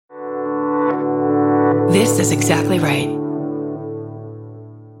This is exactly right.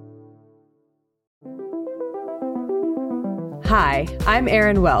 Hi, I'm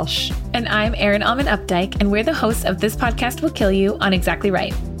Erin Welsh. And I'm Erin Alman Updike, and we're the hosts of This Podcast Will Kill You on Exactly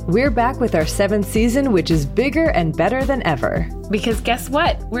Right. We're back with our 7th season, which is bigger and better than ever. Because guess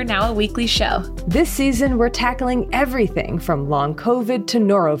what? We're now a weekly show. This season, we're tackling everything from long COVID to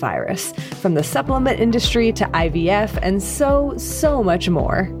norovirus, from the supplement industry to IVF, and so much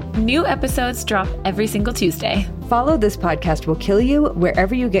more. New episodes drop every single Tuesday. Follow This Podcast Will Kill You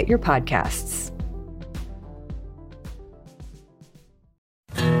wherever you get your podcasts.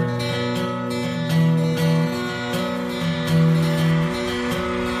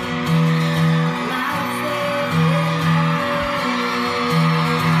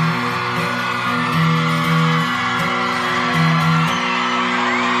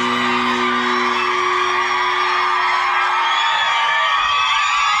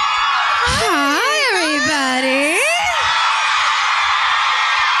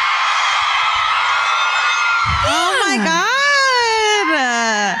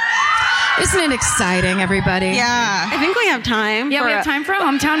 Isn't it exciting, everybody? Yeah. I think we have time. Yeah, we have time for a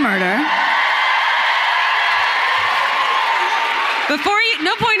hometown murder.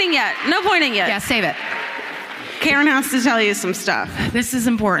 No pointing yet. Yeah, save it. Karen has to tell you some stuff. This is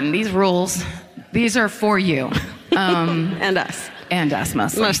important. These rules, these are for you. And us. And us,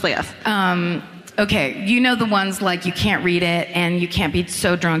 mostly. Mostly us. Okay, you know the ones like you can't read it and you can't be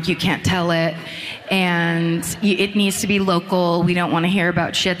so drunk you can't tell it, and it needs to be local. We don't want to hear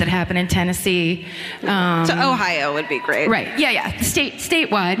about shit that happened in Tennessee. So Ohio would be great. Right, yeah.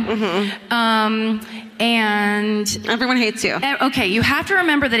 Statewide. Mm-hmm. And everyone hates you. Okay, you have to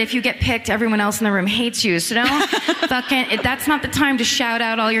remember that if you get picked, everyone else in the room hates you. So don't that's not the time to shout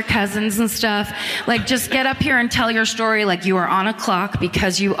out all your cousins and stuff. Like, just get up here and tell your story like you are on a clock,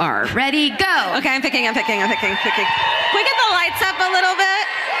 because you are. Ready, go. Okay, I'm picking. Can we get the lights up a little bit?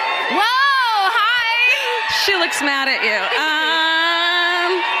 Whoa, hi. She looks mad at you.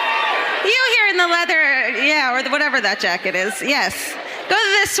 You here in the leather, yeah, or whatever that jacket is. Yes. Go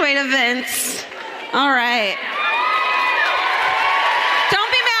this way to Vince. All right.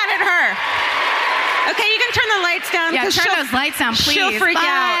 Don't be mad at her. Okay, you can turn the lights down. Yeah, turn those lights down, please. She'll freak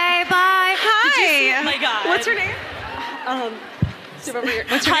out. Bye. Hi. Oh my God. What's her name?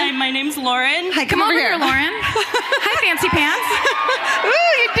 What's her name? My name's Lauren. Hi, Come over here, Lauren. Hi, fancy pants.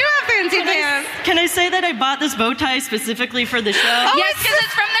 Ooh, you do have fancy pants. Can I say that I bought this bow tie specifically for the show? Oh, Yes, because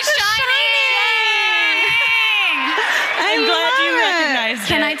it's from The Shining. I'm glad you recognized it.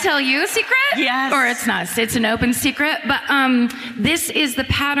 Can I tell you a secret? Yes. Or it's not. It's an open secret. But this is the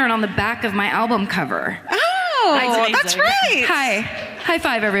pattern on the back of my album cover. Oh, that's right. Hi. High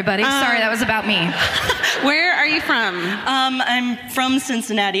five, everybody. Sorry, that was about me. Where are you from? I'm from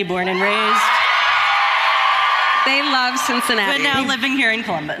Cincinnati, born and raised, They love Cincinnati. but now living here in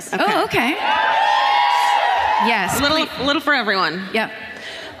Columbus. Oh, okay. Yes. Little for everyone. Yep.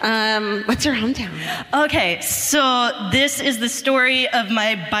 What's your hometown? Okay, so this is the story of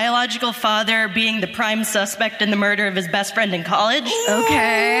my biological father being the prime suspect in the murder of his best friend in college.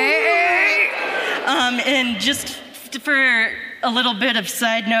 Okay. And just for a little bit of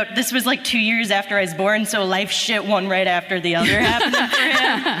side note, this was like 2 years after I was born, so life shit one right after the other happened for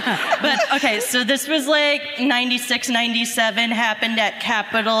him. But okay, so this was like 96, 97, happened at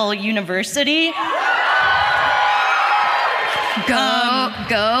Capital University.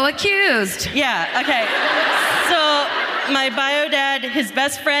 Go accused. Yeah, okay. So my bio dad, his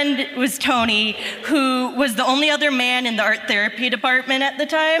best friend was Tony, who was the only other man in the art therapy department at the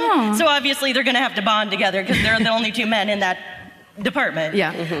time. Aww. So obviously they're gonna have to bond together because they're the only two men in that department.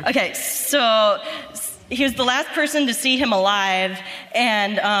 Yeah. Mm-hmm. Okay, so he was the last person to see him alive,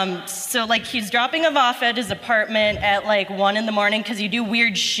 and so like he's dropping him off at his apartment at like 1 in the morning because you do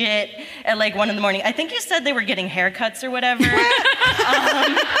weird shit at like 1 in the morning. I think you said they were getting haircuts or whatever.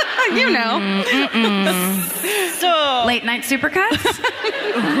 You know. So Late night supercuts?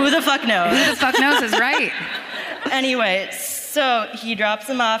 who the fuck knows? Who the fuck knows is right. Anyway, so he drops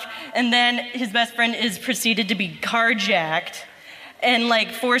him off, and then his best friend is proceeded to be carjacked and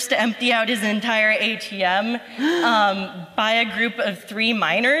like forced to empty out his entire ATM by a group of 3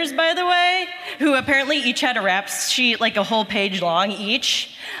 minors, by the way, who apparently each had a rap sheet like a whole page long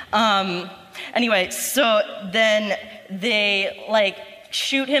each. Anyway, so then they like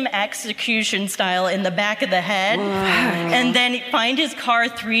shoot him execution style in the back of the head. Whoa. And then find his car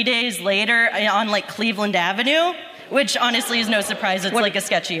 3 days later on like Cleveland Avenue, which honestly is no surprise. It's like a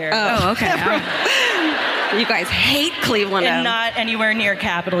sketchier. Oh, okay. You guys hate Cleveland. And not anywhere near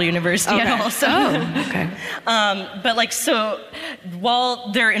Capital University at all. So. Okay. But like, so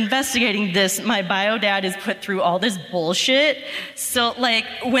while they're investigating this, my bio dad is put through all this bullshit. So like,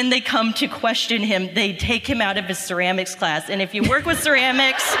 when they come to question him, they take him out of his ceramics class. And if you work with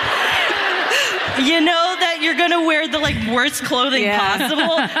ceramics, you know that you're gonna wear the like worst clothing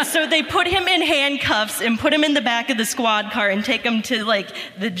possible. So they put him in handcuffs and put him in the back of the squad car and take him to like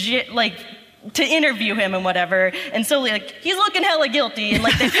to interview him and whatever. And so like he's looking hella guilty and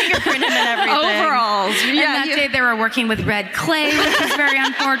like they fingerprint him and everything. Overalls. And that day they were working with red clay, which is very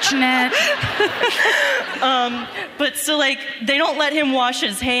unfortunate. But so like they don't let him wash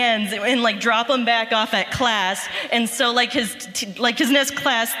his hands and like drop him back off at class. And so like his next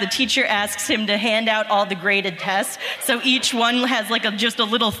class, the teacher asks him to hand out all the graded tests. So each one has like just a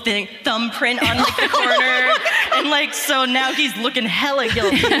little thumbprint on like the corner. And like so now he's looking hella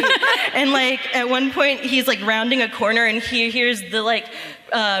guilty. And like at one point he's like rounding a corner and he hears the like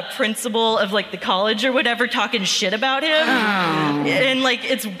principal of like the college or whatever talking shit about him. And like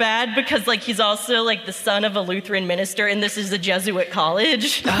it's bad because like he's also like the son of a Lutheran minister and this is a Jesuit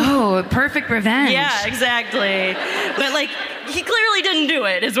college. Oh, perfect revenge. Yeah, exactly. But like he clearly didn't do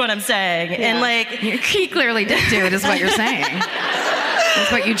it is what I'm saying. And like he clearly did do it is what you're saying.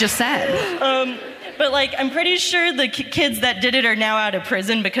 That's what you just said. But like, I'm pretty sure the kids that did it are now out of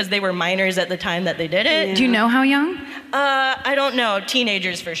prison because they were minors at the time that they did it. Yeah. Do you know how young? I don't know.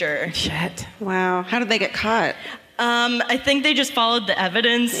 Teenagers for sure. Shit. Wow. How did they get caught? I think they just followed the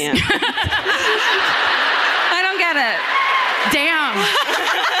evidence. Yeah. I don't get it. Damn.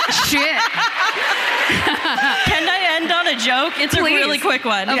 Shit. Can I end on a joke? It's a really quick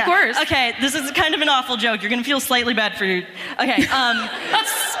one. Of course. Okay, this is kind of an awful joke. You're going to feel slightly bad for you. Okay,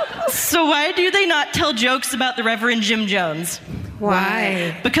 so why do they not tell jokes about the Reverend Jim Jones?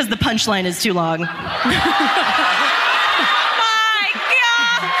 Why? Because the punchline is too long. My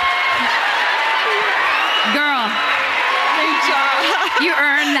God! Girl. Great job. You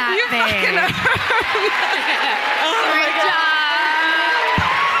earned that You thing. fucking earned it. Great job.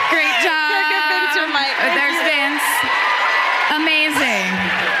 Great job. Vince your mic. There's Vince. Amazing.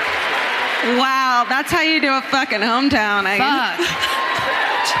 Wow, that's how you do a fucking hometown. Fuck.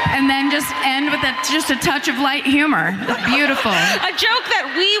 And then just end with just a touch of light humor. Beautiful. A joke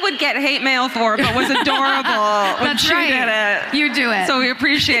that we would get hate mail for, but was adorable when That's she right. did it. You do it. So we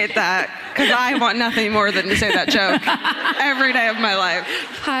appreciate that, because I want nothing more than to say that joke every day of my life.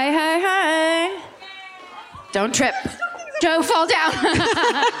 Hi, hi, hi. Don't trip. Joe, fall down. Hello.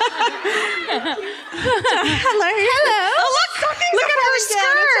 Hello. Oh, look at her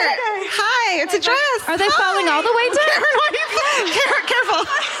skirt. Okay. Hi, it's a dress. Are they falling all the way down? Karen, careful.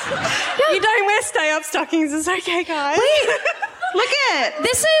 You don't wear stay-up stockings. It's okay, guys. Wait. Look at it.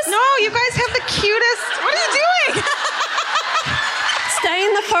 This is... No, you guys have the cutest. What are you doing? Stay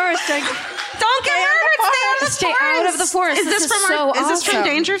in the forest. Don't get hurt. Stay out of the forest. Is this from so Is this from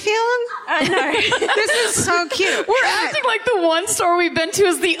awesome. Dangerfield? No. This is so cute. We're acting like the one store we've been to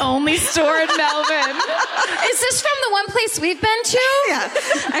is the only store in Melbourne. Is this from the one place we've been to? Yeah.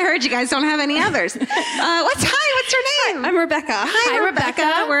 I heard you guys don't have any others. What's your name? I'm Rebecca. Hi,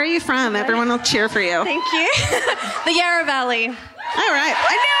 Rebecca. Where are you from? Everyone will cheer for you. Thank you. The Yarra Valley. All right.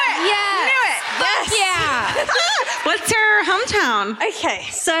 I knew it. Yes. Knew it. Yes. Yeah. What's your hometown? Okay,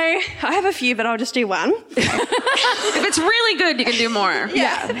 so I have a few, but I'll just do one. If it's really good, you can do more.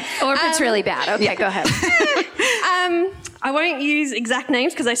 Yeah. Or if it's really bad. Okay, go ahead. I won't use exact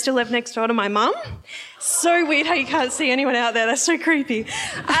names because I still live next door to my mum. So weird how you can't see anyone out there. That's so creepy.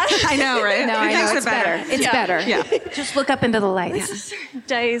 I know, right? No, I know. Makes It's better. It's better. Yeah. Just look up into the lights.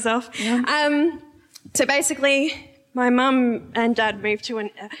 Days off. So basically, my mum and dad moved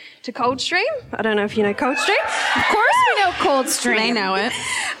to Coldstream. I don't know if you know Coldstream. Of course we know Coldstream. They know it.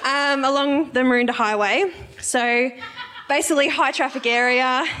 Along the Maroondah Highway. So basically high traffic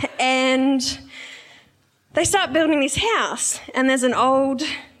area, and they start building this house, and there's an old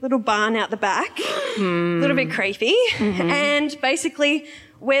little barn out the back, a little bit creepy, and basically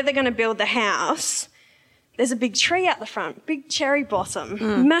where they're going to build the house, there's a big tree out the front, big cherry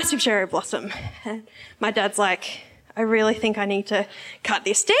blossom, massive cherry blossom. And my dad's like, I really think I need to cut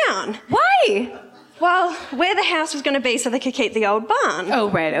this down. Why? Well, where the house was going to be so they could keep the old barn. Oh,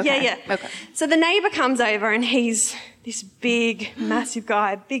 right, okay. Yeah. Okay. So the neighbour comes over and he's this big, massive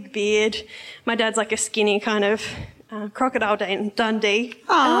guy, big beard. My dad's like a skinny kind of Crocodile Dundee.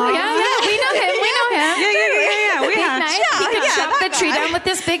 Oh, yeah, we know him. Yeah. We Big have. knife. He can chop the tree down with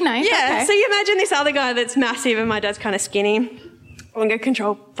this big knife. Yeah, Okay. so you imagine this other guy that's massive and my dad's kind of skinny. Anger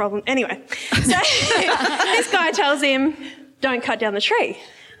control problem. Anyway, so this guy tells him, don't cut down the tree.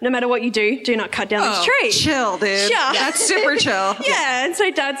 no matter what you do not cut down this tree. Chill, dude. Yeah. That's super chill. Yeah, and so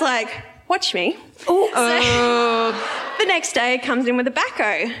Dad's like, watch me. So the next day comes in with a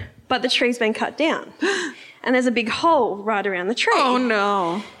backhoe, but the tree's been cut down. And there's a big hole right around the tree. Oh,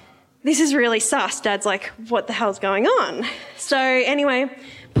 no. This is really sus. Dad's like, what the hell's going on? So anyway,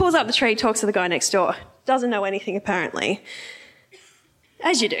 pulls up the tree, talks to the guy next door. Doesn't know anything, apparently.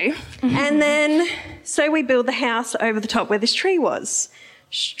 As you do. And then, so we build the house over the top where this tree was.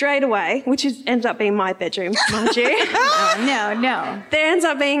 Straight away, which ends up being my bedroom, mind you. Oh, no. There ends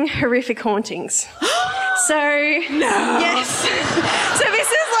up being horrific hauntings. So, no. Yes. So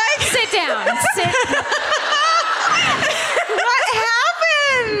this is like... Sit down. What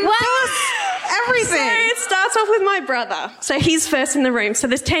happened? What? Tell us everything. So it starts off with my brother. So he's first in the room. So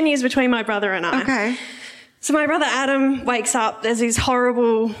there's 10 years between my brother and I. Okay. So my brother Adam wakes up. There's these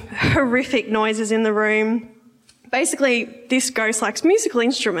horrible, horrific noises in the room. Basically, this ghost likes musical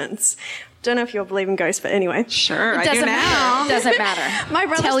instruments. Don't know if you all believe in ghosts, but anyway. Sure, I do Doesn't now. matter. Doesn't matter. My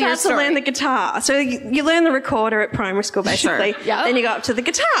brother starts to learn the guitar. So you learn the recorder at primary school, basically. Sure. Yep. Then you go up to the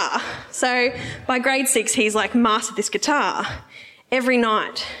guitar. So by grade 6, he's like mastered this guitar. Every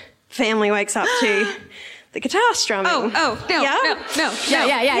night, family wakes up to the guitar strumming. No. Yeah.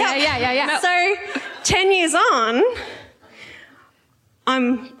 So 10 years on,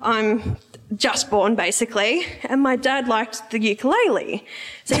 I'm just born, basically, and my dad liked the ukulele.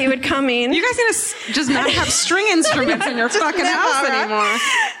 So he would come in. You guys need to just not have string instruments in your fucking house anymore.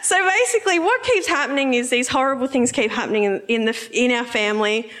 So basically what keeps happening is these horrible things keep happening in our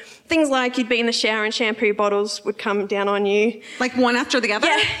family. Things like you'd be in the shower and shampoo bottles would come down on you. Like one after the other?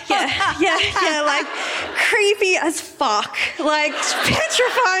 Yeah, like creepy as fuck. Like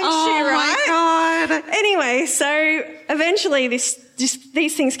petrifying shit, right? Oh my God. Anyway, so eventually these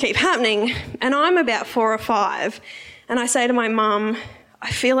things keep happening, and I'm about 4 or 5, and I say to my mum,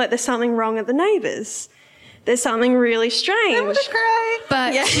 I feel like there's something wrong at the neighbours. There's something really strange. I'm gonna cry.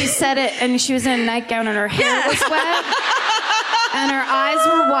 But she said it, and she was in a nightgown, and her hair was wet, and her eyes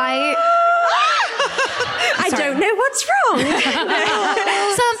were white. I don't know what's wrong.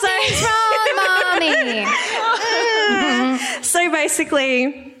 Something's wrong, Mommy. So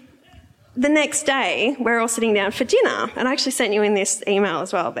basically, the next day, we're all sitting down for dinner, and I actually sent you in this email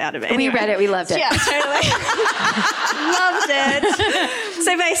as well about it. Anyway. We read it. We loved it. Yeah, totally. Loved it.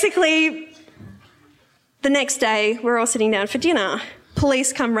 So basically, the next day, we're all sitting down for dinner.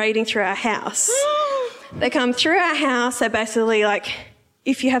 Police come raiding through our house. They come through our house. They're basically like,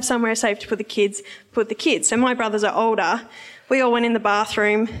 if you have somewhere safe to put the kids, put the kids. So my brothers are older. We all went in the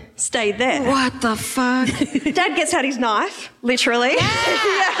bathroom, stayed there. What the fuck? Dad gets out his knife, literally. Yeah,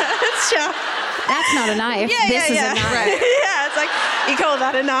 it's sure. That's not a knife. This is a knife. Right. Yeah, it's like, you call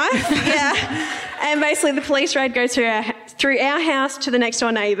that a knife? Yeah. And basically the police raid goes through our house to the next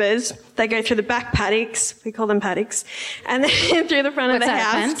door neighbours. They go through the back paddocks. We call them paddocks. And then through the front of the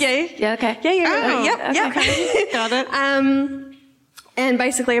house. Fence? Yeah, okay. Yeah. Yep. Okay. Got it. And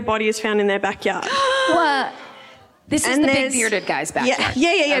basically a body is found in their backyard. What? This is And the big there's- bearded guy's backyard.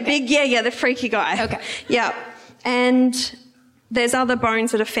 Yeah. Okay. Big, the freaky guy. Okay. Yeah. And there's other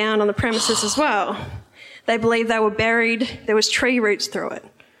bones that are found on the premises as well. They believe they were buried. There was tree roots through it.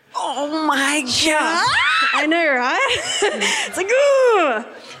 Oh my God. Yeah. I know, right? It's like, ooh.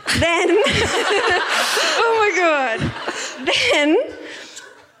 Then, oh my God. Then,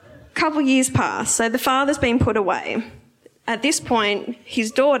 a couple years pass. So the father's been put away. At this point,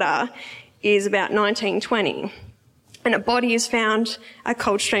 his daughter is about 19, 20. And a body is found at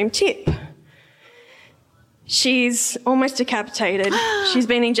Coldstream Tip. She's almost decapitated. She's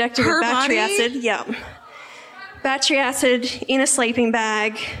been injected with battery acid. Yeah. Battery acid in a sleeping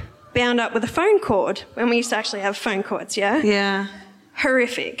bag, bound up with a phone cord. When we used to actually have phone cords, yeah? Yeah.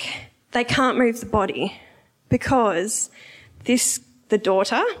 Horrific. They can't move the body because the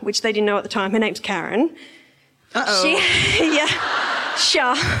daughter, which they didn't know at the time, her name's Karen.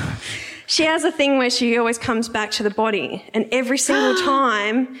 She has a thing where she always comes back to the body, and every single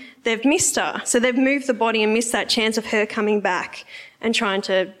time they've missed her. So they've moved the body and missed that chance of her coming back and trying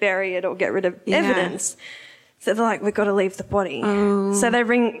to bury it or get rid of evidence. So they're like, we've got to leave the body. So they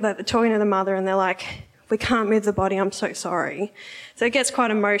they're talking to the mother, and they're like, we can't move the body, I'm so sorry. So it gets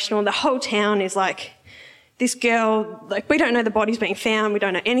quite emotional. The whole town is like, this girl, like, we don't know the body's being found, we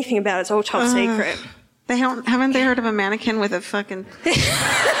don't know anything about it, it's all top secret. Haven't they heard of a mannequin with a fucking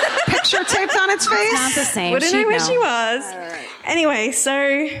picture taped on its face? Not the same. Wouldn't know where know. she was. Right. Anyway,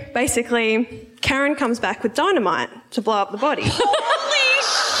 so basically, Karen comes back with dynamite to blow up the body.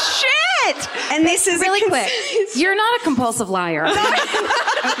 Holy shit! And this is Really quick. You're not a compulsive liar.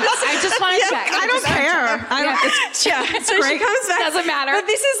 I just want to check. I don't care. So great. she comes back. Doesn't matter. But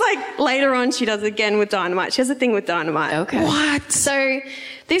this is like later on she does it again with dynamite. She has a thing with dynamite. Okay. What? So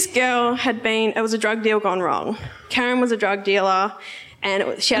this girl it was a drug deal gone wrong. Karen was a drug dealer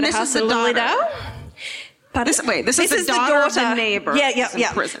and she had a house in Lilydale. But This is the daughter of the neighbor.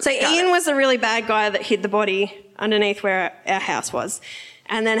 Yeah. Prison. So Ian was a really bad guy that hid the body underneath where our house was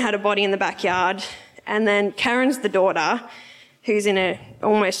and then had a body in the backyard. And then Karen's the daughter who's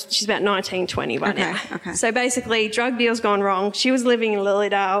she's about 19, 20 by now. Okay. So basically, drug deal's gone wrong. She was living in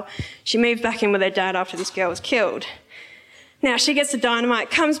Lilydale. She moved back in with her dad after this girl was killed. Now, she gets the dynamite,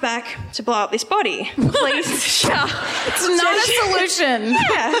 comes back to blow up this body. Please, It's not a solution.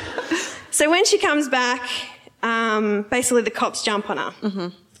 Yeah. So when she comes back, basically the cops jump on her. Mm-hmm.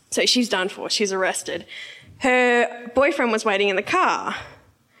 So she's done for. She's arrested. Her boyfriend was waiting in the car.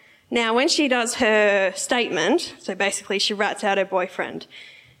 Now, when she does her statement, so basically she rats out her boyfriend,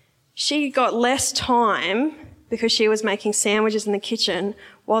 she got less time because she was making sandwiches in the kitchen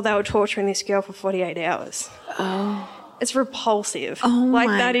while they were torturing this girl for 48 hours. Oh. It's repulsive. Oh, like,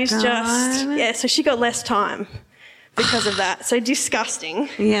 my that is God. just, yeah, so she got less time because of that. So disgusting.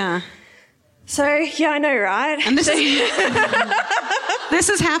 Yeah. So, yeah, I know, right? And this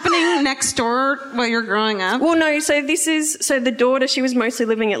is happening next door while you're growing up? Well, no, so the daughter, she was mostly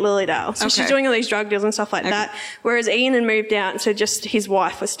living at Lilydale. So she's doing all these drug deals and stuff like that. Whereas Ian had moved out, and so just his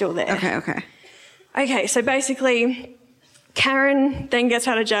wife was still there. Okay, so basically, Karen then gets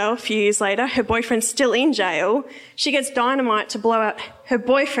out of jail a few years later. Her boyfriend's still in jail. She gets dynamite to blow out her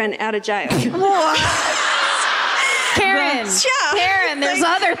boyfriend out of jail. Karen, there's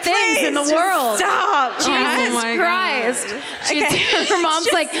other things in the work. Stop. Jesus Christ. Her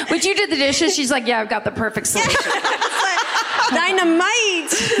mom's like, would you do the dishes? She's like, yeah, I've got the perfect solution. Dynamite.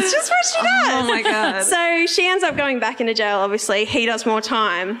 It's just what she does. Oh, my God. So she ends up going back into jail, obviously. He does more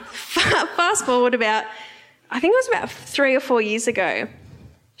time. Fast forward I think it was about 3 or 4 years ago.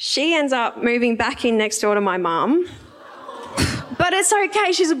 She ends up moving back in next door to my mum. But it's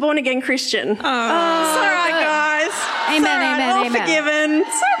okay. She's a born-again Christian. Oh. It's all right, guys. Amen. All forgiven.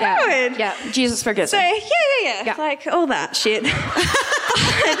 So good. Yeah, Jesus forgives. So, yeah. Like, all that shit. The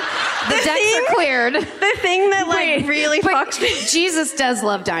decks are cleared. The thing that, really fucks me. Jesus does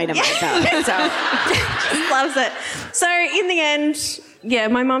love dynamite, though. So. Loves it. So, in the end, yeah,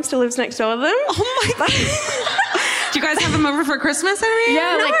 my mum still lives next door to them. Oh, my God. Do you guys have them over for Christmas every year?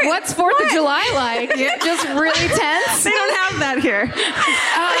 Yeah, like, what's 4th of July like? Just really tense? They don't have that here.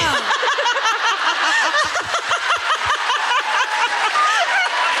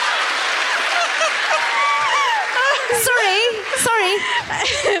 Sorry.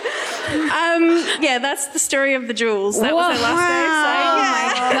 Yeah, that's the story of the jewels. That was her last day. So,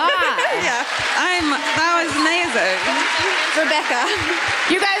 my God. Yeah. That was amazing. Rebecca.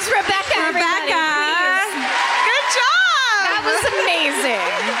 You guys, Rebecca, everybody, please. Good job. That was amazing.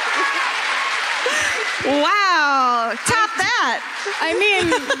 Wow. Top that. I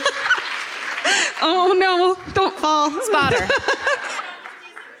mean, Oh, no. Don't fall. spotter.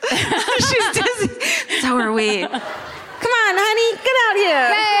 She's dizzy. So are we. Come on, honey. Get out here.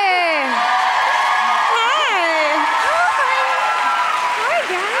 Hey. Hi,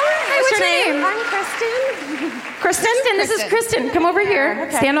 guys. Hey, what's your name? I'm Kristen. Kristen, this is Kristen. Come over here.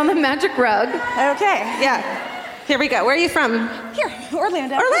 Okay. Stand on the magic rug. Okay. Yeah. Here we go. Where are you from? Here,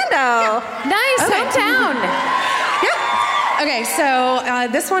 Orlando. Orlando. Nice, hometown. Okay, so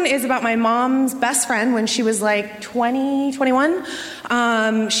this one is about my mom's best friend when she was like 20, 21.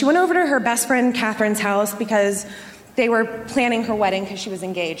 She went over to her best friend Catherine's house because they were planning her wedding because she was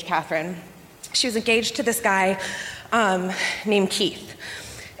engaged, Catherine. She was engaged to this guy named Keith.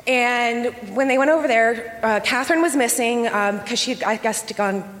 And when they went over there, Catherine was missing because she had, I guess, to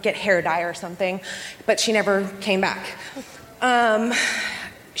gone get hair dye or something, but she never came back.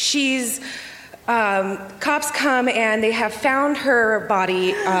 Cops come and they have found her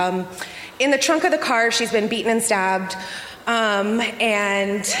body in the trunk of the car. She's been beaten and stabbed.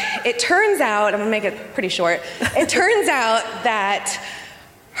 And it turns out, I'm gonna make it pretty short, it turns out that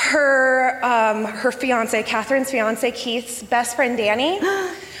her fiance, Catherine's fiance, Keith's best friend, Danny,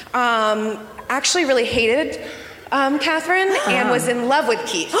 actually really hated Catherine and was in love with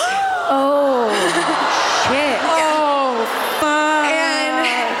Keith. Oh, shit. Oh, fuck. And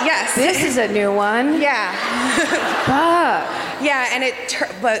yes. This is a new one. Yeah. Fuck. Yeah, and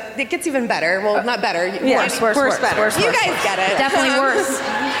but it gets even better. Well, not better. Worse, better. You guys get it. Definitely worse.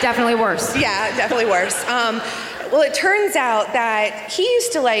 Definitely worse. Yeah, definitely worse. Well, it turns out that he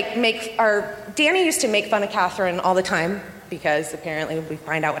used to Danny used to make fun of Catherine all the time because apparently we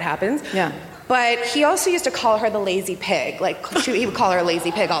find out what happens. Yeah. But he also used to call her the lazy pig. Like, he would call her a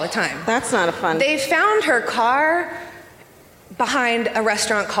lazy pig all the time. That's not a fun. They found her car behind a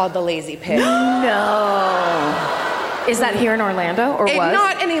restaurant called the Lazy Pig. No. Is that here in Orlando, or was?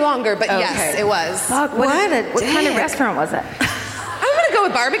 Not any longer, but yes, it was. Fuck, what kind of restaurant was it? I'm gonna go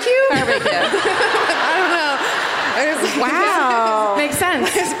with barbecue. I don't know. Wow. Makes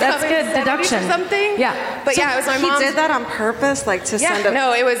sense. That's good deduction. Something. Yeah. But yeah, it was my mom. He did that on purpose, like to send a...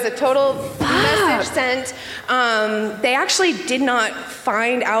 No, it was a total message sent. They actually did not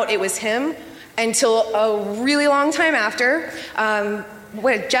find out it was him until a really long time after.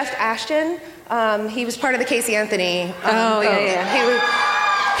 Jeff Ashton, he was part of the Casey Anthony.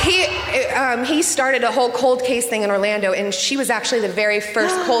 He started a whole cold case thing in Orlando, and she was actually the very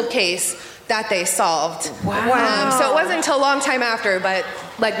first cold case that they solved. Wow. So it wasn't until a long time after, but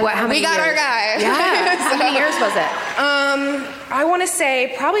like what? How many we got years? our guy. Yeah. How many years was it? I want to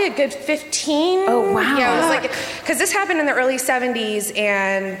say probably a good 15. Oh wow. Yeah, it was like, because this happened in the early 70s,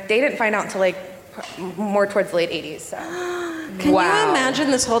 and they didn't find out until like more towards the late 80s. So. Can you imagine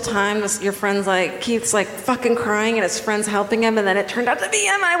this whole time, your friend's like, Keith's like fucking crying and his friend's helping him, and then it turned out to be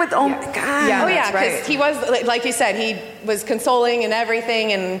him, and I would, oh my God. Yeah, because he was, like you said, he was consoling and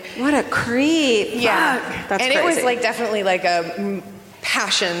everything, and... What a creep. Yeah. Fuck. That's and crazy. It was like definitely like a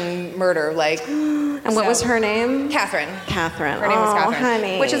passion murder, like... And what was her name? Catherine. Catherine. Her name was Catherine.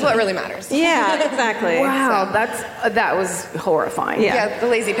 Honey. Which is what really matters. Yeah, exactly. Wow, that was horrifying. Yeah, the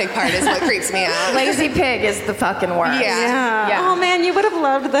lazy pig part is what creeps me out. Lazy pig is the fucking worst. Yeah. Oh man, you would have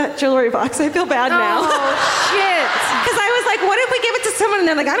loved that jewelry box. I feel bad now. Oh shit. Because I was like, what if we give it to someone and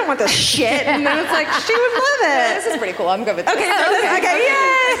they're like, I don't want this shit. And then it's like, she would love it. This is pretty cool. I'm good with this. Okay,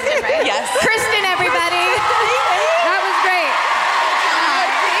 yay! Yes. Kristen, everybody. That was great.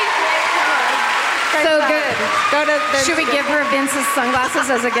 So good. Should we give her Vince's sunglasses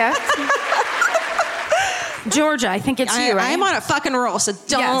as a gift? Georgia, I think it's you, right? I'm on a fucking roll, so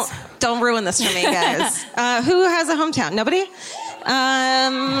don't ruin this for me, guys. Who has a hometown? Nobody?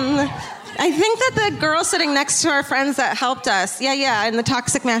 I think that the girl sitting next to our friends that helped us, in the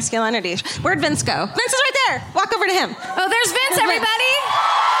toxic masculinity. Where'd Vince go? Vince is right there. Walk over to him. Oh, there's Vince, everybody.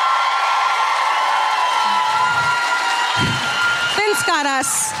 Vince got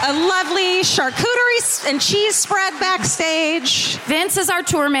us a lovely charcuterie and cheese spread backstage. Vince is our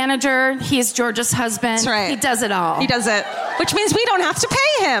tour manager. He's Georgia's husband. That's right. He does it all. He does it, which means we don't have to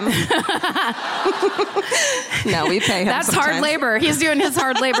pay him. No, we pay him. That's sometimes. hard labor. He's doing his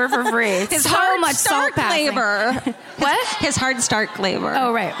hard labor for free. His so hard much stark salt passing. labor. What? His hard stark labor.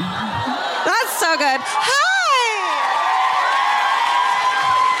 Oh, right. That's so good. Hi.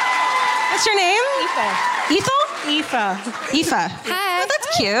 What's your name? Aoife. Aoife. Hi. Oh,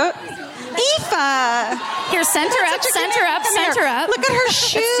 that's cute. Aoife. Here, center up. Look at her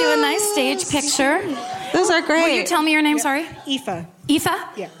shoes. Let's do a nice stage picture. Those are great. Will you tell me your name? Sorry. Aoife. Aoife?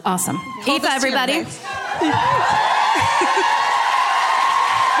 Yeah. Awesome. Hold Aoife, this to your everybody. face.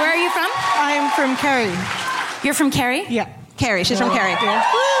 Where are you from? I'm from Kerry. You're from Kerry? Yeah. Carrie. She's from Carrie. Yeah.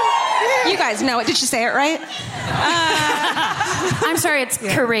 You guys know it. Did she say it right? I'm sorry, it's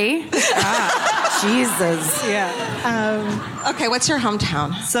Kerry. Jesus. Yeah. Okay, what's your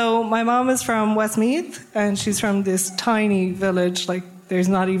hometown? So my mom is from Westmeath, and she's from this tiny village. Like, there's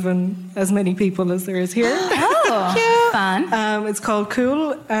not even as many people as there is here. Oh, fun. It's called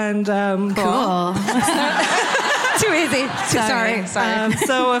Cool, and Cool. Too easy. Sorry.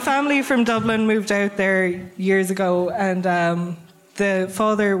 So a family from Dublin moved out there years ago, and the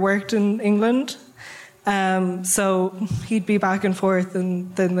father worked in England. So he'd be back and forth,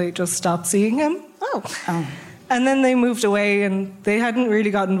 and then they just stopped seeing him. Oh. And then they moved away, and they hadn't really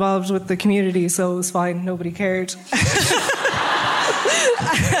got involved with the community, so it was fine. Nobody cared.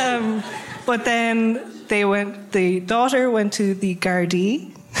 But then the daughter went to the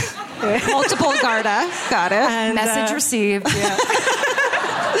Gardaí. Multiple Garda. Got it. And, Message received. Yeah.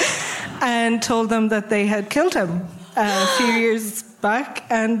 And told them that they had killed him a few years back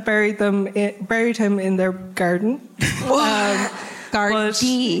and buried him in their garden.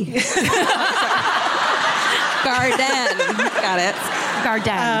 Gardaí. Garden. Got it.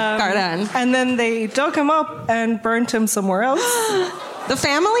 Garden. And then they dug him up and burnt him somewhere else. The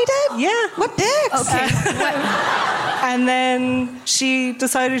family did? Yeah. What dicks? Okay. And then she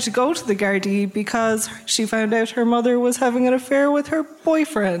decided to go to the Gardaí because she found out her mother was having an affair with her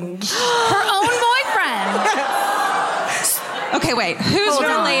boyfriend. Her own boyfriend. Okay, wait. Who's Hold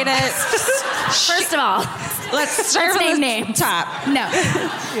on. related? First of all, Let's start from the names. top. No.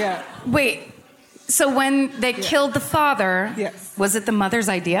 Yeah. Wait. So when they killed the father, Yes. was it the mother's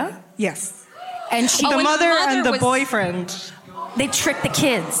idea? Yes. And she The mother and the was- boyfriend. They tricked the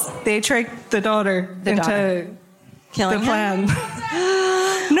kids. They tricked the daughter into Killing the plan.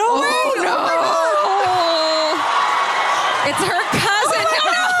 No way! no. It's her cousin.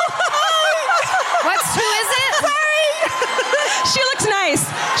 Who is it? Sorry. She looks nice.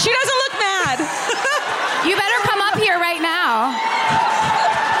 She doesn't look mad. You better come up here right now.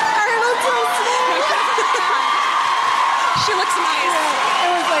 She looks nice. It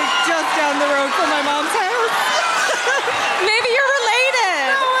was like just down the road from my mom's house. Maybe you're related.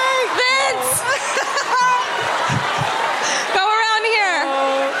 No way. Vince. Go around here.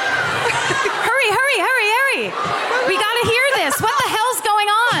 Hurry. We gotta hear this. What the hell's going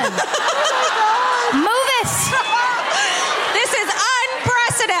on? Move it. This is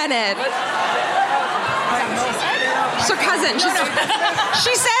unprecedented. It's her cousin.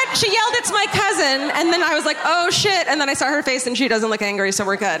 She yelled, "It's my cousin," and then I was like, "Oh shit!" And then I saw her face, and she doesn't look angry, so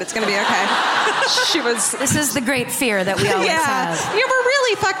we're good. It's gonna be okay. This is the great fear that we always have. You were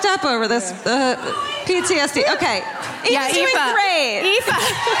really fucked up over this PTSD. Okay. Aoife's doing great. Aoife.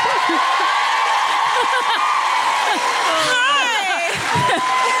 Hi.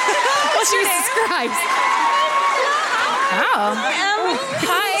 What's your name? Christ. Oh.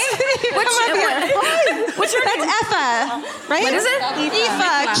 Hi. What's your name? That's Aoife, right? What is it?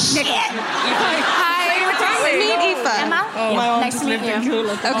 Aoife. Shit. Hi. Meet Aoife. Emma? My mom Nice to meet lived in you. Cool.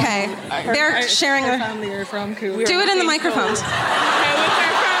 Okay. They're sharing her a... family are from Cool. Do it in the microphones. With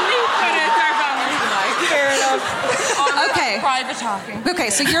our family, but it's our family. Fair enough. Okay. Private talking. Okay,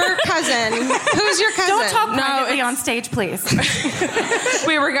 so your cousin. Who's your cousin? Don't talk privately on stage, please.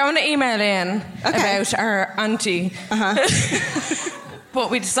 We were going to email in about our auntie. But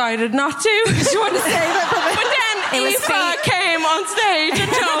we decided not to. Because you want to say that for the... But then Aoife came on stage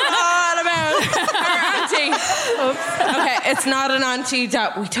and told all about our auntie. Okay, it's not an auntie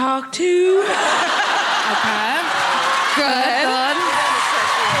that we talk to. Okay. Good.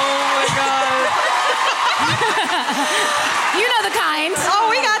 Oh my God. You know the kind. Oh,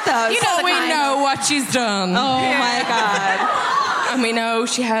 we got those. You know the We kind. know what she's done. Oh, my God. And we know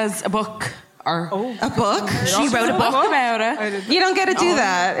she has a book. A book? She wrote a book about it. You don't get to do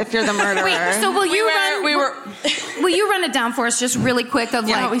that if you're the murderer. Wait, so will you will you run it down for us just really quick of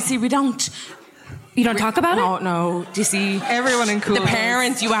Yeah, we see, we don't. You don't talk about it? No. Do you see? Everyone in Cool. The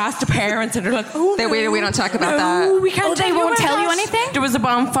parents, you ask the parents, and they're like, "Oh, we don't talk about that. we can't." They won't tell you anything? There was a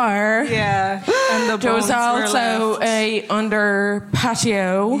bonfire. Yeah. And the There was bones were also left. a under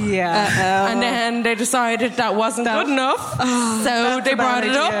patio. Yeah. And then they decided that wasn't good enough, so they brought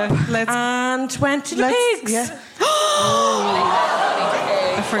it up and went to the pigs. Yeah.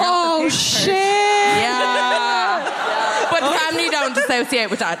 I forgot the pig part. Shit. Yeah. But the family don't associate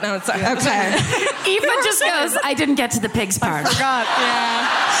with that. No, it's okay. Aoife just goes, I didn't get to the pigs part. Forgot. Yeah.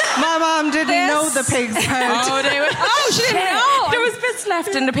 My mom didn't know the pigs part. She didn't know. There was bits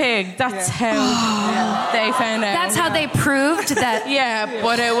left in the pig. That's how they found out. That's how they proved that. Yeah,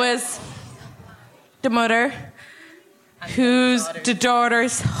 but it was the mother, who's the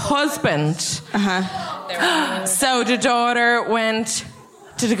daughter's husband. So the daughter went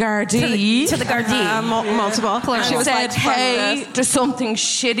to the Gardaí. To the Gardaí. Multiple. She said, "Hey, there's something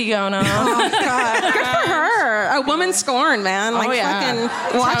shitty going on." Oh, God. Good for her. A woman scorned, man. Like, fucking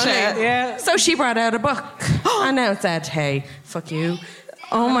watch it. Yeah. So she brought out a book and now said, "Hey, fuck you."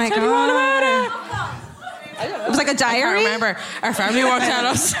 Oh, my Tell you all God. about it. It was like a I diary? can't remember. Our family won't tell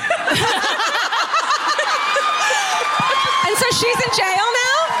us. And so she's in jail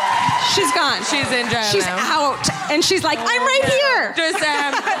now? She's gone. She's in jail She's now. out. And she's like, I'm right here. There's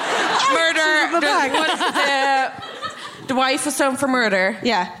murder. The wife was done for murder.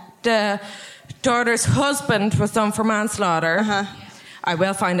 Yeah. The daughter's husband was done for manslaughter. I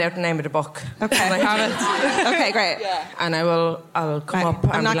will find out the name of the book. Okay. I have it. Okay, great. And I'll come up.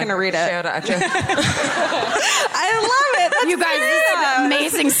 I'm not going to read it. Shout at you. I love it. That's You guys, this is an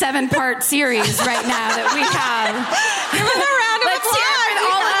amazing 7-part series right now that we have. Give them a round of Let's applause. hear it for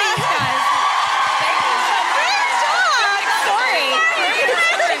all of these guys. Great job. Story.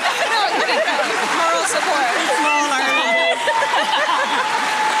 Moral support.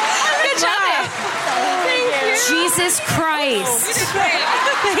 Good job. Thank you. Jesus Christ.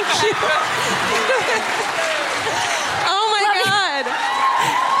 Thank you. Oh my God.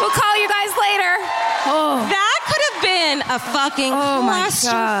 We'll call you guys later. Oh. That could have been a fucking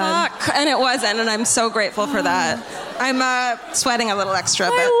clusterfuck, and it wasn't, and I'm so grateful for that. I'm sweating a little extra,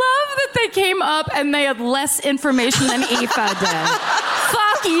 but I love that they came up and they had less information than Aoife did.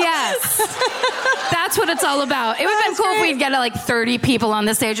 Fuck yes. That's what it's all about. It would have been cool if we'd get like 30 people on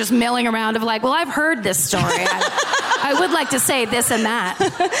the stage just milling around of like, well, I've heard this story. I would like to say this and that.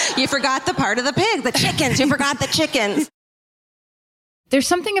 you forgot the part of the pig, the chickens. You forgot the chickens. There's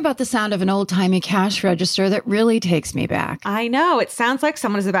something about the sound of an old-timey cash register that really takes me back. I know. It sounds like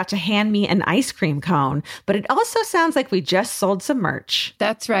someone is about to hand me an ice cream cone, but it also sounds like we just sold some merch.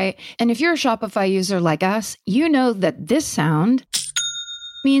 That's right. And if you're a Shopify user like us, you know that this sound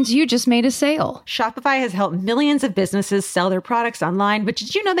means you just made a sale. Shopify has helped millions of businesses sell their products online, but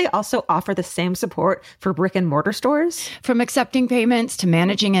did you know they also offer the same support for brick and mortar stores? From accepting payments to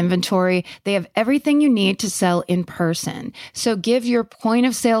managing inventory, they have everything you need to sell in person. So give your point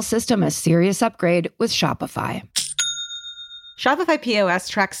of sale system a serious upgrade with Shopify. Shopify POS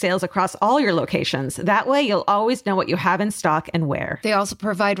tracks sales across all your locations. That way, you'll always know what you have in stock and where. They also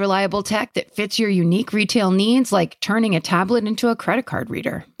provide reliable tech that fits your unique retail needs, like turning a tablet into a credit card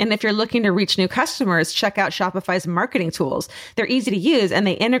reader. And if you're looking to reach new customers, check out Shopify's marketing tools. They're easy to use, and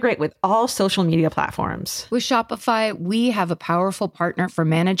they integrate with all social media platforms. With Shopify, we have a powerful partner for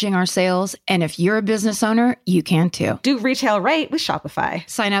managing our sales. And if you're a business owner, you can too. Do retail right with Shopify.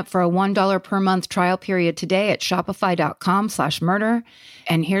 Sign up for a $1 per month trial period today at shopify.com/murder.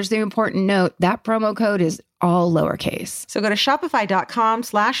 And here's the important note, that promo code is all lowercase. So go to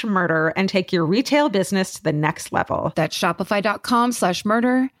shopify.com/murder and take your retail business to the next level. That's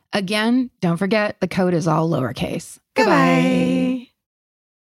shopify.com/murder. Again, don't forget, the code is all lowercase. Goodbye.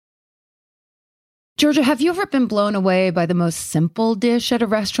 Georgia, have you ever been blown away by the most simple dish at a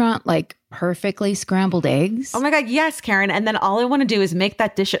restaurant, like perfectly scrambled eggs? Oh my God, yes, Karen. And then all I want to do is make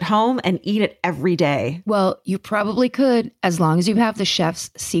that dish at home and eat it every day. Well, you probably could, as long as you have the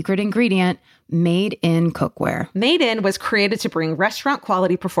chef's secret ingredient, Made in Cookware. Made in was created to bring restaurant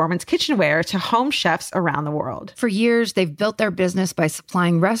quality performance kitchenware to home chefs around the world. For years, they've built their business by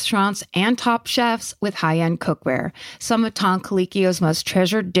supplying restaurants and top chefs with high-end cookware. Some of Tom Colicchio's most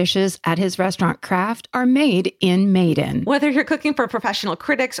treasured dishes at his restaurant Craft are made in Made in. Whether you're cooking for professional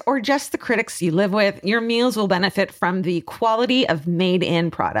critics or just the critics you live with, your meals will benefit from the quality of Made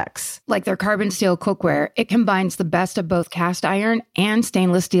in products. Like their carbon steel cookware, it combines the best of both cast iron and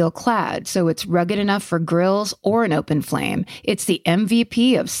stainless steel clad, so it's rugged enough for grills or an open flame. It's the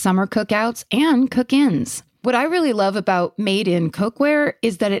MVP of summer cookouts and cook-ins. What I really love about Made in Cookware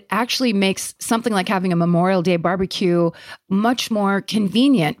is that it actually makes something like having a Memorial Day barbecue much more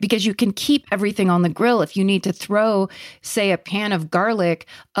convenient because you can keep everything on the grill. If you need to throw, say, a pan of garlic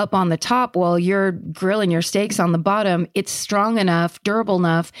up on the top while you're grilling your steaks on the bottom, it's strong enough, durable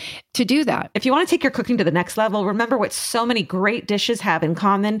enough to do that. If you want to take your cooking to the next level, remember what so many great dishes have in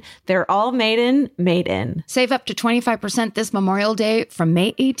common. They're all made in. Save up to 25% this Memorial Day from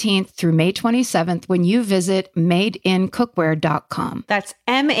May 18th through May 27th when you visit madeincookware.com. That's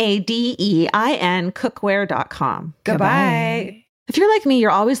MADEIN cookware.com. Goodbye. If you're like me,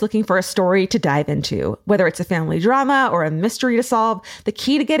 you're always looking for a story to dive into. Whether it's a family drama or a mystery to solve, the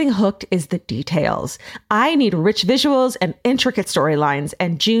key to getting hooked is the details. I need rich visuals and intricate storylines,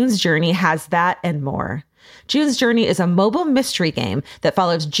 and June's Journey has that and more. June's Journey is a mobile mystery game that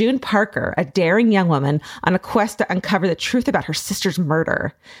follows June Parker, a daring young woman, on a quest to uncover the truth about her sister's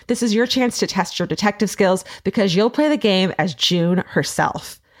murder. This is your chance to test your detective skills because you'll play the game as June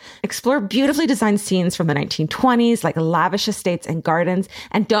herself. Explore beautifully designed scenes from the 1920s, like lavish estates and gardens,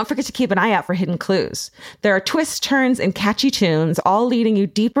 and don't forget to keep an eye out for hidden clues. There are twists, turns, and catchy tunes, all leading you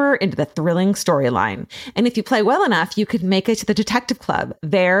deeper into the thrilling storyline. And if you play well enough, you could make it to the detective club.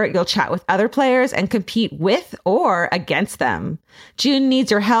 There, you'll chat with other players and compete with or against them. June needs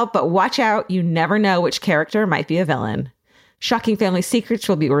your help, but watch out, you never know which character might be a villain. Shocking family secrets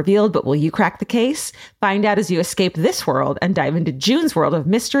will be revealed, but will you crack the case? Find out as you escape this world and dive into June's world of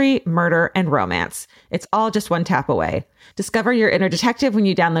mystery, murder, and romance. It's all just one tap away. Discover your inner detective when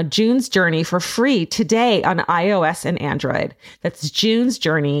you download June's Journey for free today on iOS and Android. That's June's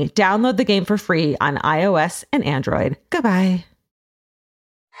Journey. Download the game for free on iOS and Android. Goodbye.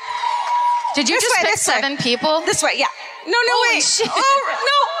 Did you just pick 7 people? This way, yeah. No, Holy wait. shit. Oh, no,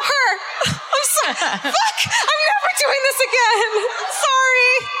 her. I'm sorry. Fuck! I'm never doing this again.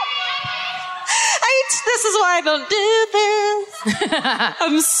 Sorry. This is why I don't do this.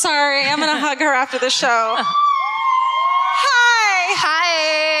 I'm sorry. I'm going to hug her after the show. Hi.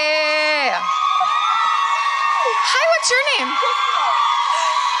 Hi, what's your name?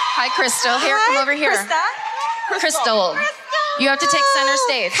 Hi, Crystal. Here, come over here. Crystal. You have to take center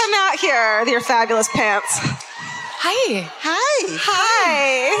stage. Come out here with your fabulous pants. Hi.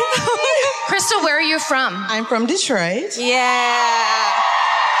 Crystal, where are you from? I'm from Detroit. Yeah.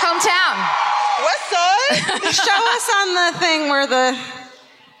 Hometown. West Side. Show us on the thing where the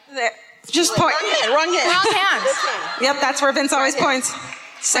just point. Wrong hand. Yep, that's where Vince always points.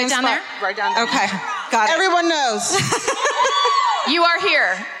 Same right down spot. there? Right down there. Okay, got it. Everyone knows. You are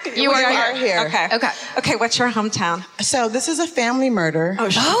here. You are here. Okay. Okay, what's your hometown? So this is a family murder.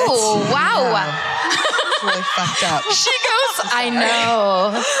 Oh, wow. It's really fucked up. She goes, I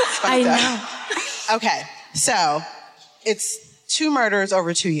know. I know. Okay, so it's 2 murders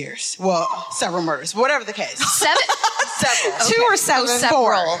over 2 years. Well, several murders, whatever the case. Several. Okay. 2 or 7? Oh,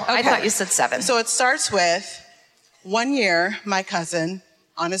 several. 4. I thought you said 7. So it starts with 1 year, my cousin,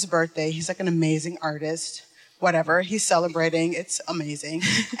 on his birthday, he's like an amazing artist. Whatever, he's celebrating, it's amazing.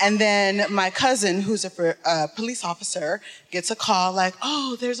 And then my cousin, who's a police officer, gets a call like,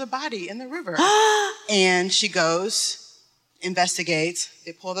 oh, there's a body in the river. And she goes, investigates,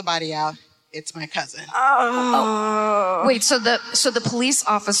 they pull the body out. It's my cousin. Oh. Wait, so the police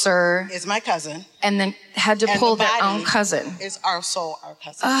officer is my cousin, and then had to pull their own cousin. Is our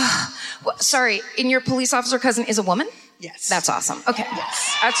cousin. Sorry, and your police officer cousin is a woman? Yes. That's awesome. Okay.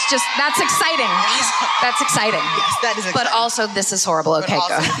 Yes. That's exciting. That's exciting. Yes, that is exciting. But also, this is horrible. Okay,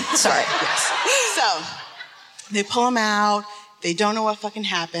 go ahead. Sorry. Yes. So they pull him out. They don't know what fucking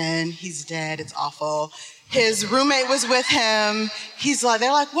happened. He's dead. It's awful. His roommate was with him.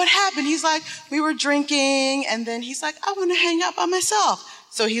 They're like, what happened? He's like, we were drinking. And then he's like, I want to hang out by myself.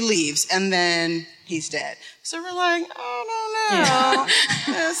 So he leaves and then he's dead. So we're like, I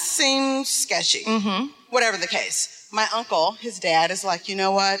don't know. This seems sketchy. Mm-hmm. Whatever the case. My uncle, his dad, is like, you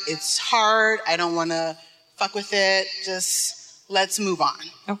know what? It's hard. I don't want to fuck with it. Just let's move on.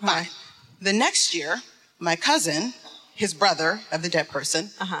 Okay. Fine. The next year, my cousin, his brother of the dead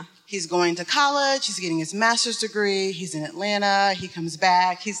person, he's going to college. He's getting his master's degree. He's in Atlanta. He comes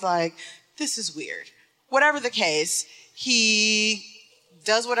back. He's like, this is weird. Whatever the case, he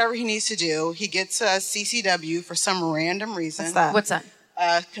does whatever he needs to do. He gets a CCW for some random reason. What's that?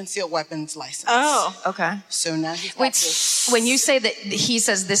 Concealed weapons license. Oh, okay. So now he's got this. When you say that he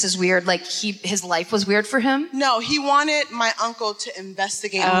says this is weird, like his life was weird for him? No, he wanted my uncle to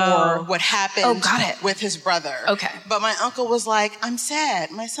investigate more what happened with his brother. Okay. But my uncle was like, I'm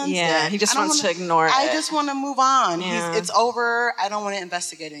sad. My son's dead. He just wants to ignore it. I just want to move on. Yeah. It's over. I don't want to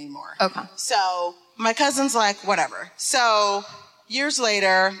investigate anymore. Okay. So my cousin's like, whatever. So years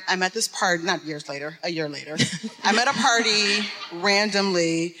later, I'm at this party, not years later, a year later. I'm at a party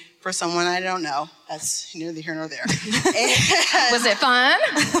randomly for someone I don't know. That's neither here nor there. And was it fun?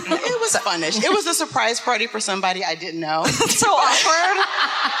 It was funnish. It was a surprise party for somebody I didn't know. So awkward.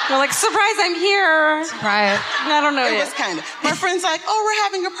 You're like, surprise, I'm here. Right. I don't know It yet. was kind of. My friend's like, oh, we're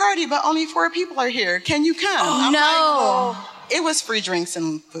having a party, but only 4 people are here. Can you come? Oh, I'm no. like, well, it was free drinks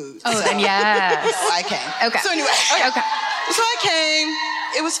and food. Oh, then yes. So I came. Okay. So anyway. Okay. So I came.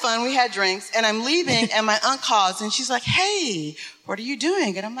 It was fun. We had drinks. And I'm leaving, and my aunt calls, and she's like, hey, what are you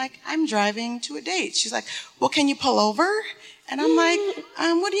doing? And I'm like, I'm driving to a date. She's like, well, can you pull over? And I'm like,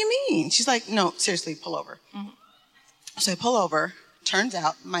 what do you mean? She's like, no, seriously, pull over. Mm-hmm. So I pull over. Turns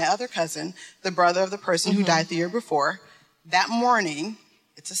out my other cousin, the brother of the person who died the year before, that morning,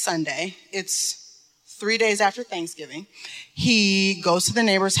 it's a Sunday, it's 3 days after Thanksgiving, he goes to the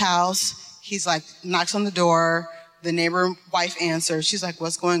neighbor's house. He's like, knocks on the door. The neighbor wife answers. She's like,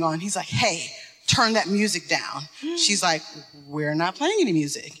 what's going on? He's like, hey, turn that music down. She's like, we're not playing any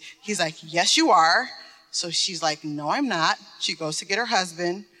music. He's like, yes, you are. So she's like, no, I'm not. She goes to get her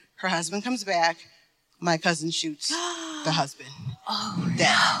husband. Her husband comes back. My cousin shoots the husband. Oh, dead.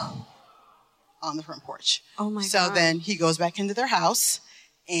 No. On the front porch. Oh, my God. So then he goes back into their house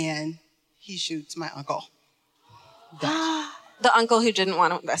and he shoots my uncle. The uncle who didn't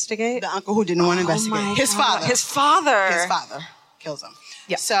want to investigate? The uncle who didn't want to investigate. His father. His father. His father kills him.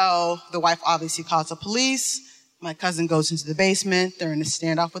 Yeah. So the wife obviously calls the police. My cousin goes into the basement. They're in a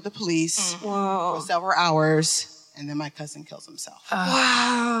standoff with the police for several hours. And then my cousin kills himself.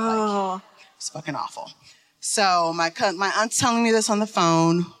 Wow. Like, it's fucking awful. So my aunt's telling me this on the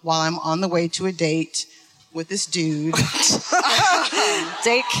phone while I'm on the way to a date with this dude.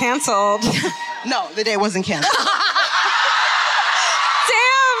 Date canceled. No, the date wasn't canceled.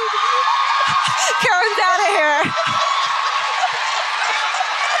 Damn! Karen's out of here.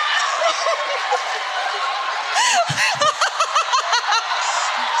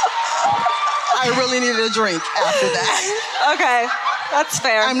 I really needed a drink after that. Okay, that's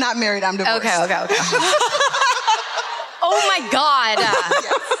fair. I'm not married, I'm divorced. Okay. Oh my God.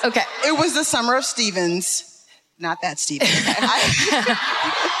 Yes. Okay. It was the summer of Stevens. Not that Steven.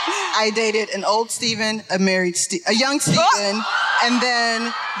 I dated an old Steven, a young Steven, and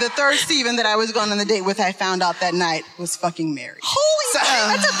then the third Steven that I was going on the date with, I found out that night was fucking married. Holy shit,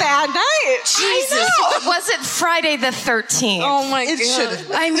 that's a bad night. Jesus. Was it Friday the 13th? Oh my God. It should have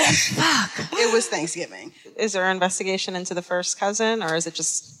been. I mean, fuck. It was Thanksgiving. Is there an investigation into the first cousin, or is it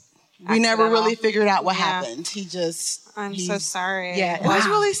just... we never really figured out what happened. He just... I'm so sorry. Yeah, it was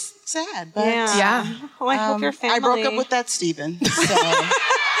really sad. But Well, I hope your family... I broke up with that Stephen. So.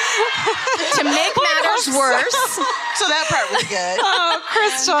 To make matters worse. So that part was good. Oh,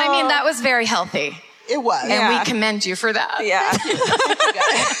 Crystal. I mean, that was very healthy. It was. And we commend you for that. Yeah.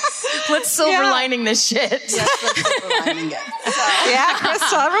 Let's silver lining this shit. Yes, let's silver lining it. So. Yeah,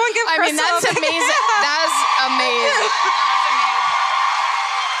 Crystal. Everyone give Crystal. I mean, that's amazing. That's amazing.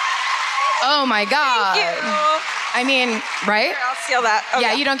 Oh my God. Thank you. I mean, right? Here, I'll steal that. Okay.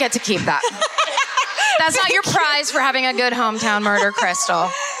 Yeah, you don't get to keep that. That's not your prize for having a good hometown murder, Crystal.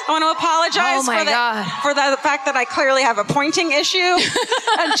 I want to apologize for the fact that I clearly have a pointing issue.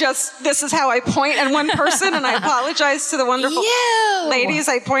 And just, this is how I point at one person, and I apologize to the wonderful ladies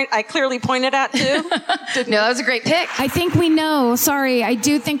I clearly pointed at too. No, that was a great pick. I think we know. Sorry, I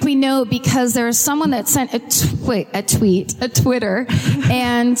do think we know because there was someone that sent a Twitter,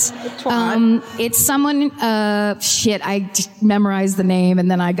 and it's someone. I memorized the name,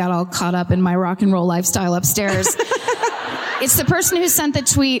 and then I got all caught up in my rock and roll lifestyle upstairs. It's the person who sent the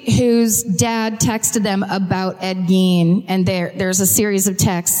tweet whose dad texted them about Ed Gein, and there's a series of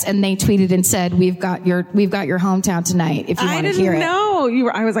texts, and they tweeted and said, "We've got your hometown tonight. If you want to hear it." I didn't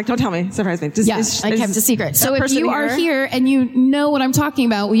know. I was like, "Don't tell me. Surprise me." I kept it a secret. So if you are here and you know what I'm talking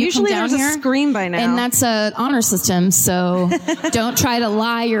about, will you come down here? Usually there's a screen by now, and that's an honor system. So don't try to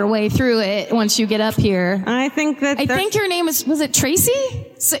lie your way through it once you get up here. I think your name was it Tracy?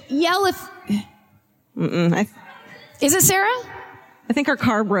 So yell if. Is it Sarah? I think her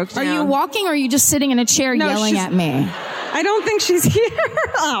car broke down. Are you walking or are you just sitting in a chair yelling at me? I don't think she's here.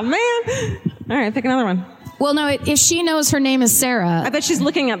 Oh, man. All right, pick another one. Well, no, if she knows her name is Sarah. I bet she's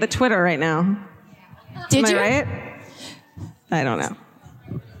looking at the Twitter right now. Did you? Am I right? I don't know.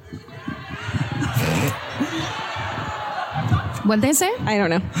 What'd they say? I don't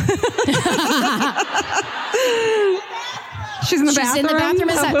know. She's in the bathroom. She's in the bathroom.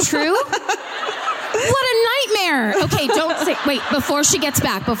 Is that true? What a nightmare. Okay, don't say, wait, before she gets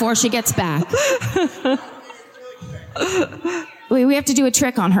back. Wait, we have to do a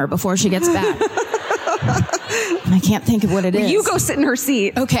trick on her before she gets back. I can't think of what it is. You go sit in her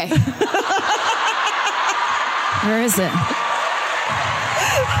seat. Okay. Where is it?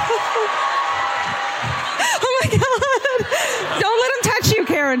 Oh my God. Don't let him touch you,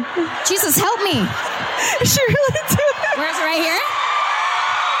 Karen. Jesus, help me. She really did. Where is it? Right here?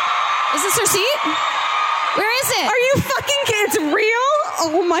 Is this her seat? Where is it? Are you fucking kidding? It's real?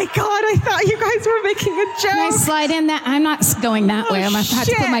 Oh my God, I thought you guys were making a joke. Can I slide in that? I'm not going that way. I'm going to have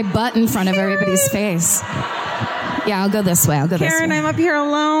to put my butt in front of everybody's face. Yeah, I'll go this way. Karen, I'm up here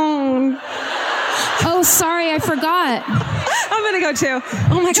alone. Oh, sorry, I forgot. I'm going to go too.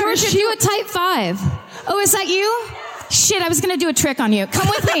 Oh my God. Georgia, do a type 5. Oh, is that you? Shit, I was going to do a trick on you. Come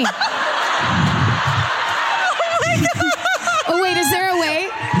with me. Oh my God. Oh, wait, is there a way?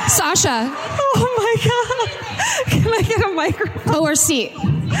 Sasha. Oh my God. Can I get a microphone? Oh, her seat.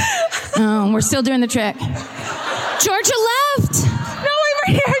 Oh, we're still doing the trick. Georgia left. No, I'm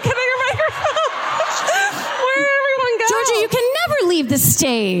right here. Can I get a microphone? Where did everyone go? Georgia, you can never leave the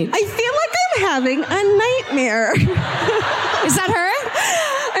stage. I feel like I'm having a nightmare. Is that her?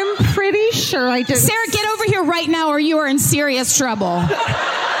 I'm pretty sure I did. Sarah, get over here right now or you are in serious trouble.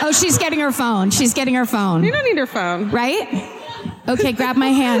 Oh, she's getting her phone. You don't need her phone. Right? Okay, grab my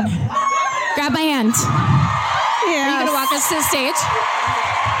hand. Grab my hand. Yeah. Are you going to walk us to the stage?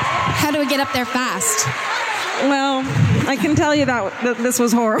 How do we get up there fast? Well, I can tell you that this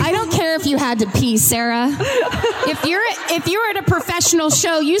was horrible. I don't care if you had to pee, Sarah. If you're at a professional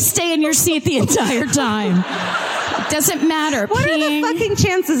show, you stay in your seat the entire time. Doesn't matter. What are the fucking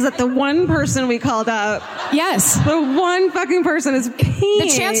chances that the one person we called up? Yes. The one fucking person is peeing. The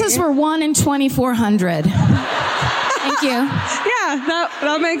chances were 1 in 2,400. Thank you. Yeah,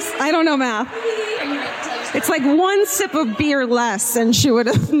 that makes, I don't know math. It's like one sip of beer less, and she would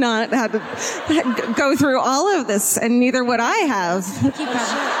have not had to go through all of this, and neither would I have. Here,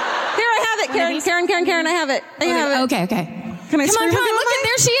 I have it, Karen, I have it. I have it. Okay. Can I Come on, look at,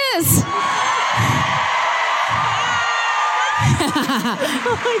 there she is.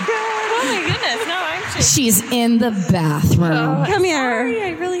 Oh my God. Oh my goodness, no, I'm shaking. She's in the bathroom. Come here. Sorry,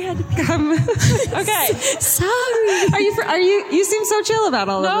 I really had to come. Okay. Sorry. You seem so chill about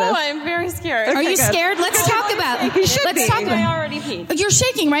all of this. No, I'm very scared. Are you scared? Let's talk about it. Let's talk about I already peed. You're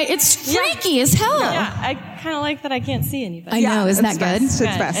shaking, right? It's freaky as hell. Yeah, I kind of like that I can't see anybody. I know, isn't that good? It's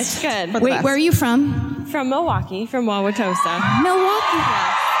best. It's good. Wait, where are you from? From Milwaukee, from Wauwatosa. Milwaukee.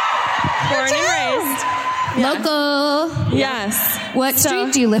 Yeah. Born and raised. Local. Yes. What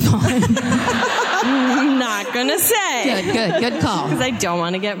street do you live on? I'm not gonna say. Good call. Because I don't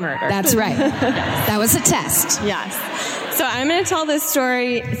want to get murdered. That's right. That was a test. Yes. So I'm going to tell this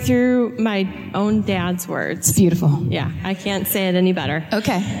story through my own dad's words. It's beautiful. Yeah, I can't say it any better.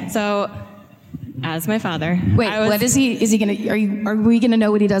 Okay. So, as my father. Wait, what is he? Is he gonna? Are we gonna know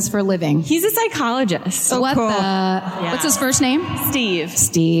what he does for a living? He's a psychologist. What cool. What's his first name?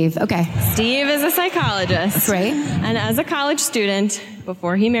 Steve. Okay. Steve is a psychologist. That's right. And as a college student,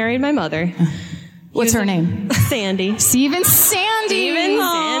 before he married my mother. What's her name? Sandy. Steve and Sandy. Steve and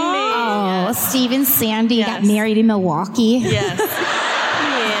Sandy. Oh, yes. Steve and Sandy got married in Milwaukee. Yes.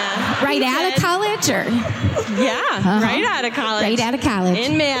 Yeah. Right out of college, or? Yeah, right out of college. Right out of college.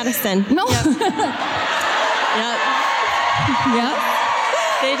 In Madison. No. Yep. Yep.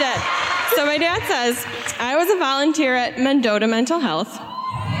 They did. So my dad says, I was a volunteer at Mendota Mental Health,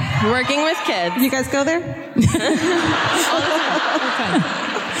 working with kids. You guys go there?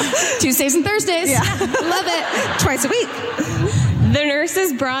 Tuesdays and Thursdays. Yeah. Love it. Twice a week. The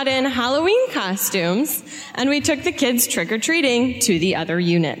nurses brought in Halloween costumes, and we took the kids trick-or-treating to the other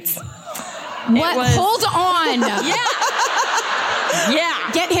units. What? Hold on.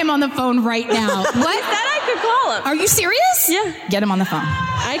 Yeah. Get him on the phone right now. What? He said I could call him. Are you serious? Yeah. Get him on the phone.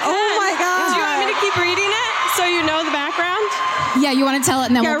 I can. Oh, my God. Do you want me to keep reading it so you know the background? Yeah, you want to tell it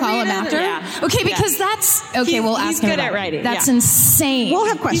and then we'll call him after? Yeah. Okay, because that's... Okay, we'll ask him He's good about at writing. it. That's insane. We'll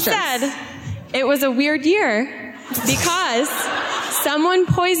have questions. He said it was a weird year because someone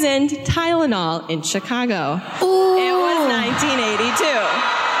poisoned Tylenol in Chicago. Ooh. It was 1982.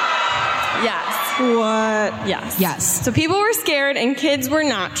 Yes. What? Yes. So people were scared and kids were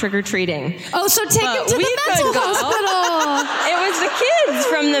not trick-or-treating. Oh, so take him to the mental hospital. It was the kids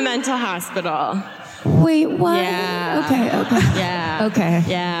from the mental hospital. Wait, what? Yeah. Okay. Yeah. Okay.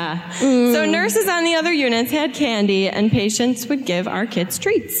 Yeah. So nurses on the other units had candy, and patients would give our kids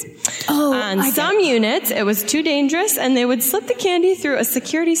treats. Oh, on some units, it was too dangerous, and they would slip the candy through a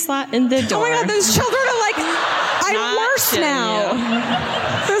security slot in the door. Oh my God, those children are like, I'm worse now.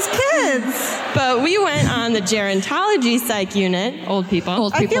 Those kids. But we went on the gerontology psych unit, old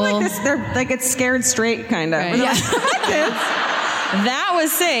people. I feel like they're like it's scared straight, kind of. Right. Yeah. Kids. That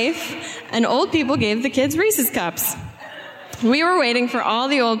was safe, and old people gave the kids Reese's Cups. We were waiting for all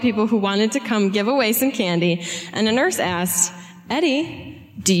the old people who wanted to come give away some candy, and a nurse asked, Eddie,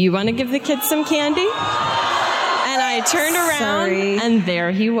 do you want to give the kids some candy? And I turned around, and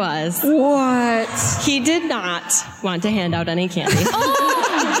there he was. What? He did not want to hand out any candy.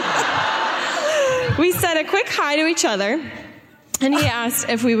 We said a quick hi to each other, and he asked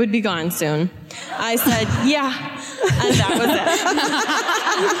if we would be gone soon. I said, yeah, and that was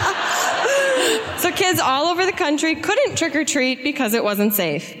it. So kids all over the country couldn't trick-or-treat because it wasn't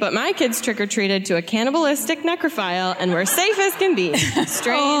safe. But my kids trick-or-treated to a cannibalistic necrophile and were safe as can be.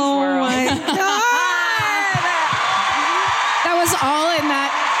 Strange world. My God. That was all in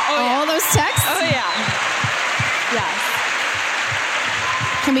that, all those texts? Oh, yeah. Yes.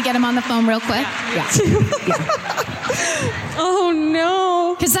 Can we get him on the phone real quick? Yeah. Oh,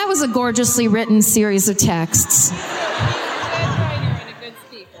 no. Because that was a gorgeously written series of texts.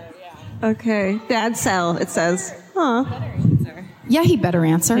 Okay. Dad cell, it says. Huh. Yeah, he better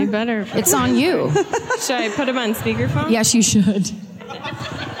answer. He better. It's on you. Should I put him on speakerphone? Yes, you should.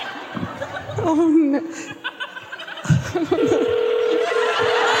 Oh, no.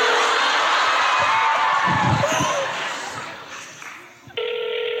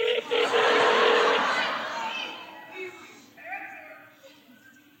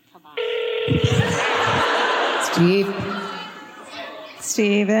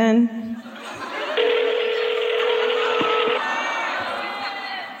 Steven.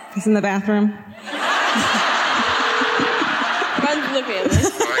 He's in the bathroom. Runs the family.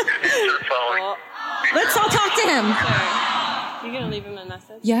 Let's all talk to him. You gonna leave him a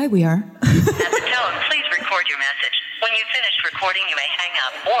message? Yeah, we are. At the tone, please record your message. When you've finished recording, you may hang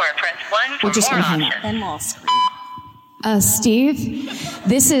up or press 1 for We're just more gonna hang options. up. Then we'll scream. Steve,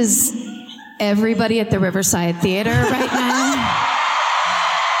 this is everybody at the Riverside Theater right now.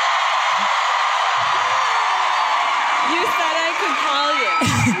 You said I could call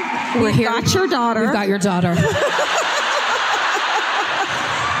you. We're here. Got your daughter. We've got your daughter.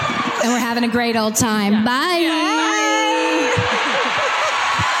 And we're having a great old time. Yeah. Bye. Yeah.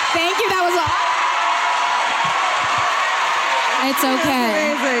 Thank you. That was all. It's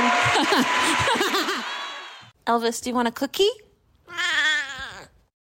okay. Amazing. Elvis, do you want a cookie?